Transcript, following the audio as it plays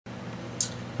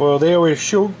Well, there we're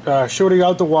shooting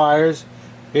out the wires.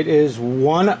 It is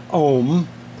 1 ohm,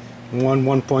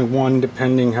 1.1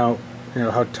 depending how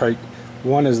how tight.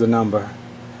 1 is the number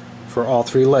for all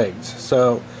 3 legs.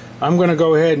 So I'm going to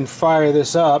go ahead and fire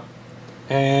this up,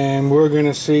 and we're going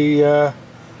to see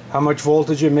how much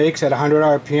voltage it makes at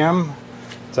 100 RPM.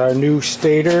 It's our new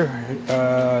stator.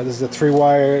 This is a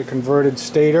 3-wire converted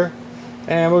stator,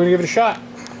 and we're going to give it a shot.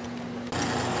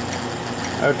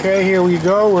 Okay, here we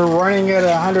go. We're running at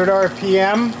 100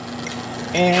 RPM,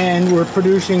 and we're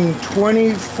producing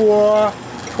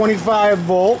 25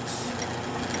 volts.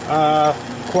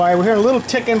 We're hearing a little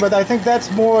ticking, but I think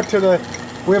that's more to the,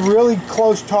 we have really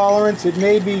close tolerance. It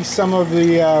may be some of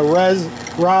the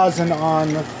rosin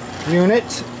on the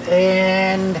unit,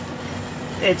 and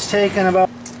it's taken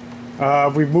about,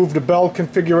 we've moved the belt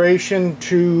configuration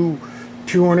to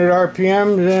 200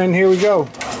 RPM, and here we go.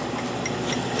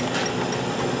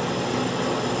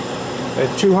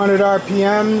 At 200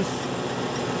 RPMs,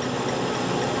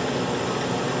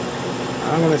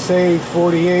 I'm going to say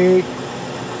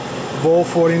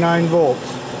 49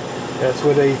 volts. That's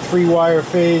with a 3-wire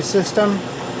phase system.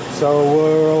 So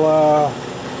we'll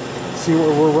see what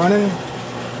we're running.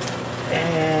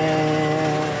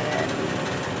 And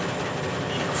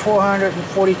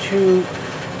 442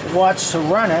 watts to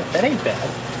run it. That ain't bad.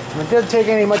 It doesn't take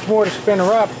any much more to spin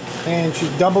her up. And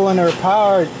she's doubling her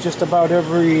power at just about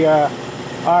every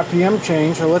RPM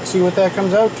change. So let's see what that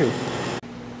comes out to.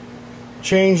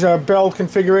 Change our belt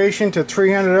configuration to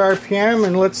 300 RPM,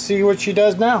 and let's see what she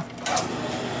does now.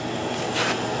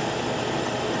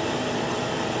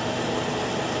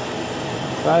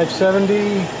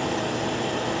 $570,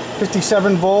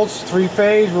 57 volts,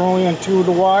 3-phase. We're only on 2 of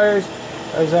the wires,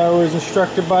 as I was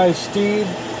instructed by Steve.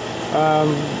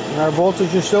 Our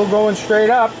voltage is still going straight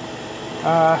up.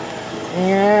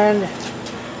 And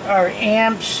our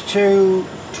amps to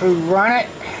run it,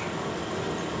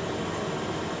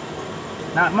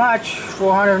 not much,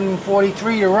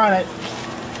 443 to run it.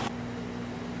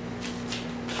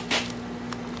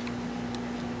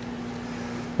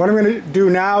 What I'm going to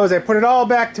do now is I put it all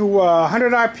back to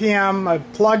 100 RPM. I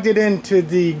plugged it into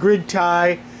the grid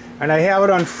tie, and I have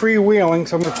it on freewheeling,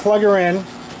 so I'm going to plug her in. I'm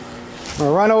going to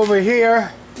run over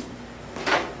here.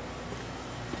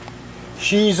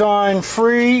 She's on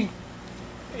free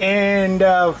and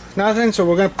nothing, so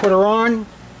we're going to put her on.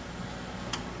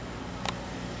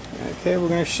 Okay, we're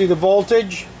going to see the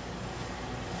voltage.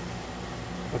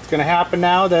 What's going to happen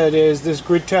now, that is, this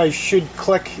grid tie should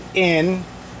click in.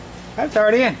 That's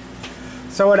already in.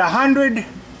 So at 100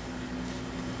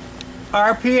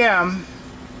 RPM,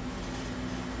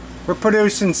 we're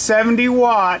producing 70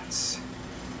 watts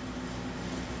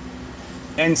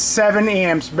and 7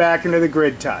 amps back into the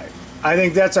grid tie. I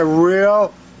think that's a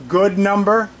real good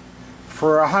number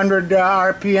for 100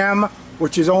 RPM,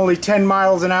 which is only 10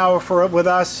 miles an hour with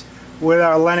us with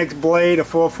our Lennox blade, a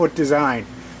 4-foot design.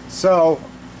 So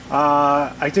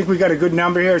I think we got a good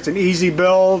number here. It's an easy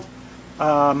build.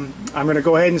 I'm going to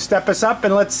go ahead and step us up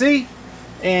and let's see.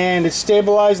 And it's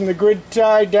stabilizing the grid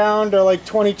tie down to like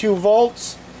 22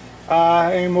 volts,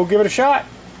 and we'll give it a shot.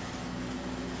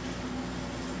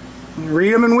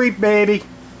 Read 'em and weep, baby.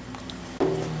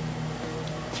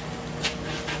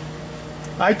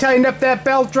 I tightened up that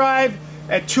belt drive.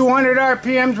 At 200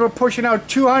 RPMs, we're pushing out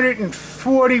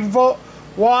 240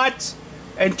 watts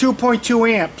and 2.2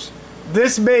 amps.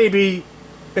 This baby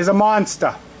is a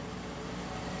monster.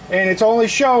 And it's only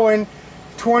showing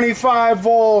 25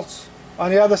 volts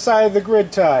on the other side of the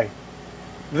grid tie.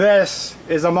 This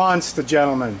is a monster,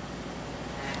 gentlemen.